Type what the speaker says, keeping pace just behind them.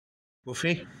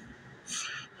Wolfy.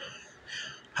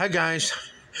 Hi guys.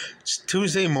 It's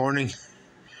Tuesday morning,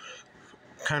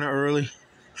 kind of early.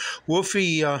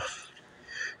 Wolfy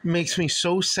makes me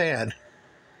so sad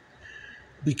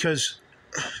because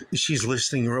she's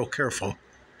listening real careful.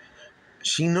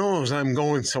 She knows I'm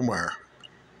going somewhere.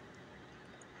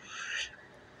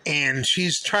 And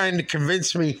she's trying to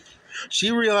convince me. She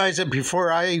realized it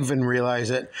before I even realized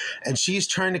it. And she's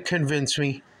trying to convince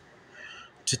me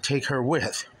to take her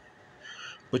with.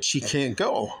 But she can't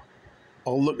go.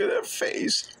 Oh, look at that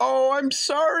face. Oh, I'm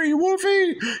sorry,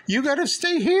 Wolfy. You got to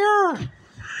stay here.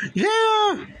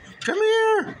 Yeah, come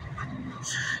here.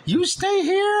 You stay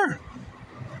here.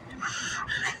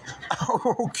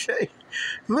 Oh, okay.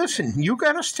 Listen, you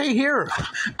got to stay here.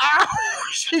 Ow!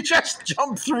 She just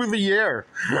jumped through the air.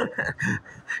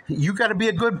 You got to be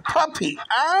a good puppy.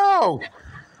 Ow!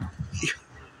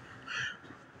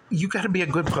 You got to be a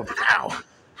good puppy. Ow!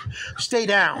 Stay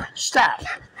down. Stop.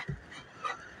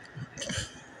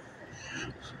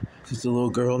 There's a little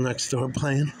girl next door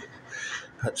playing.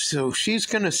 So she's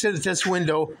going to sit at this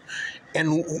window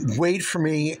and wait for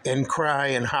me and cry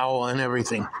and howl and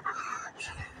everything.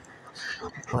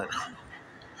 But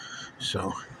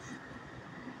so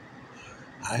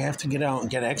I have to get out and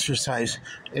get exercise.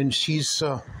 And she's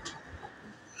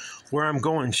where I'm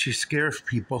going. She scares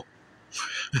people.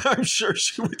 I'm sure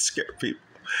she would scare people.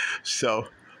 So,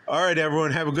 all right,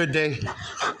 everyone, have a good day.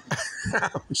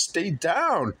 Stay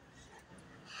down.